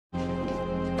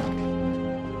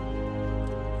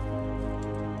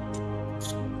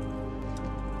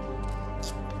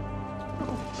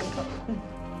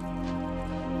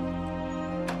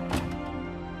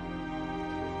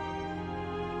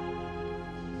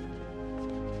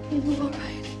You all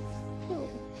right? Oh.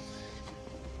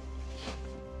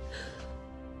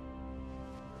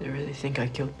 They really think I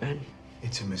killed Ben?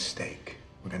 It's a mistake.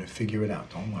 We're gonna figure it out,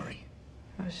 don't worry.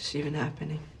 How is this even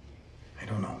happening? I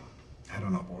don't know,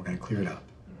 but we're gonna clear it up.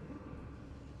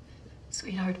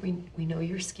 Sweetheart, we know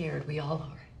you're scared. We all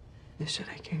are. They said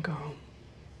I can't go home.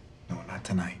 No, not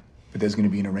tonight. But there's gonna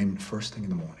be an arraignment first thing in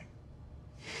the morning.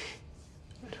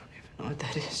 I don't even know what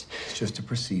that is. It's just a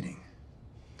proceeding.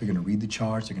 They're gonna read the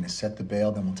charge, they're gonna set the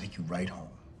bail, then we'll take you right home.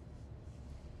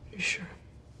 You sure?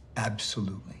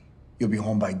 Absolutely. You'll be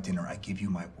home by dinner, I give you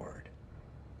my word.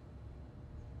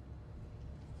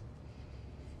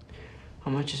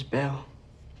 How much is bail?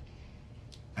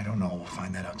 I don't know, we'll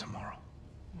find that out tomorrow.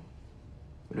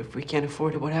 But if we can't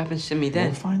afford it, what happens to me then?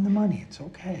 We'll find the money, it's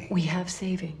okay. We have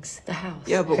savings. The house.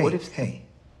 Yeah, but what if... Hey,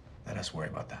 let us worry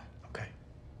about that, okay?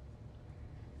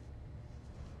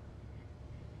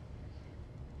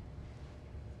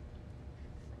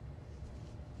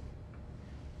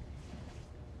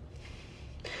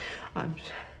 I'm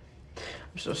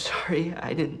so sorry.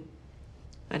 I didn't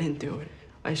do it.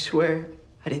 I swear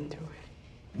I didn't do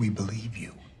it. We believe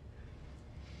you.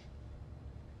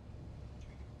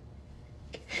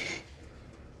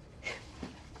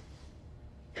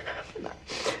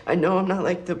 I know I'm not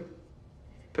like the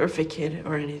perfect kid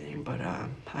or anything, but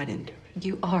I didn't do it.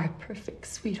 You are perfect,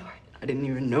 sweetheart. I didn't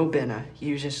even know Ben.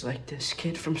 He was just like this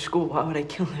kid from school. Why would I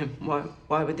kill him?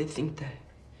 Why would they think that?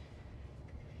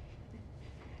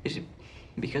 Is it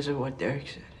because of what Derek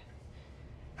said?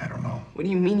 I don't know. What do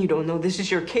you mean you don't know? This is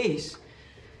your case.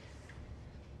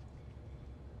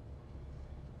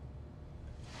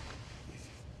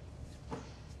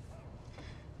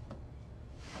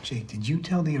 Jake, did you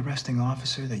tell the arresting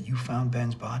officer that you found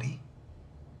Ben's body?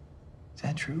 Is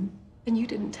that true? And you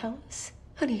didn't tell us?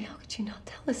 Honey, how could you not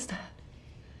tell us that?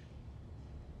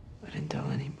 I didn't tell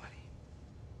anybody.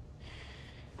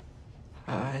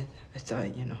 I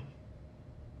thought, you know,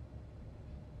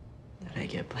 that I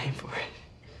get blamed for it.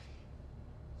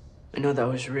 I know that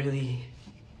was really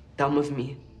dumb of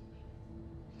me.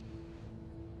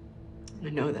 I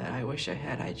know that. I wish I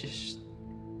had. I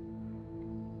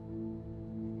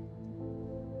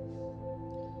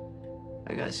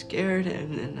got scared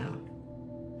and then,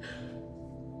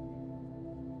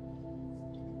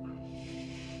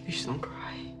 please don't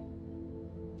cry.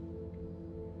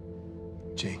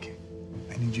 Jake,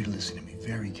 I need you to listen to me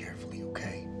very carefully,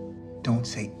 okay? Don't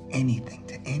say anything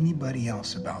to anybody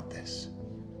else about this.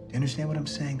 Do you understand what I'm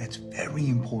saying? That's very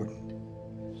important.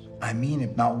 I mean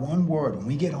it, not one word. When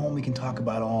we get home, we can talk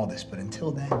about all this, but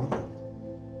until then,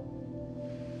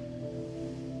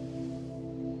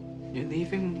 You're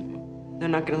leaving? They're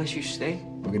not gonna let you stay?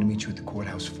 we're gonna meet you at the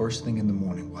courthouse first thing in the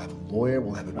morning. We'll have a lawyer,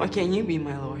 we'll have it. Why can't you be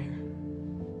my lawyer?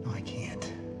 No, I can't.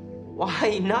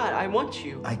 Why not? I want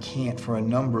you. I can't for a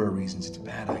number of reasons. It's a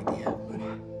bad idea, but...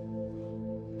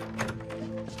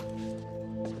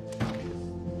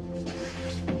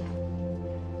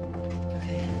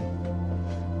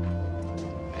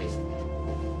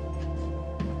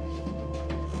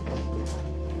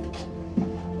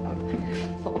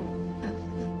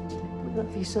 We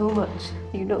love you so much.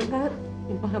 You know that?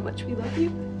 You know how much we love you?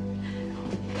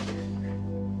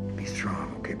 Be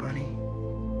strong, okay, buddy?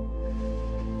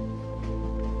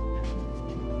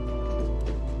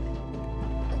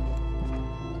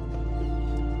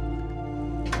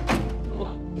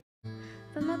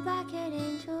 From a black-haired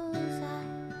angel's eye,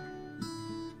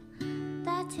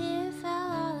 that tear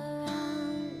fell all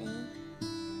around me.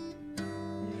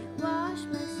 Washed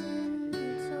my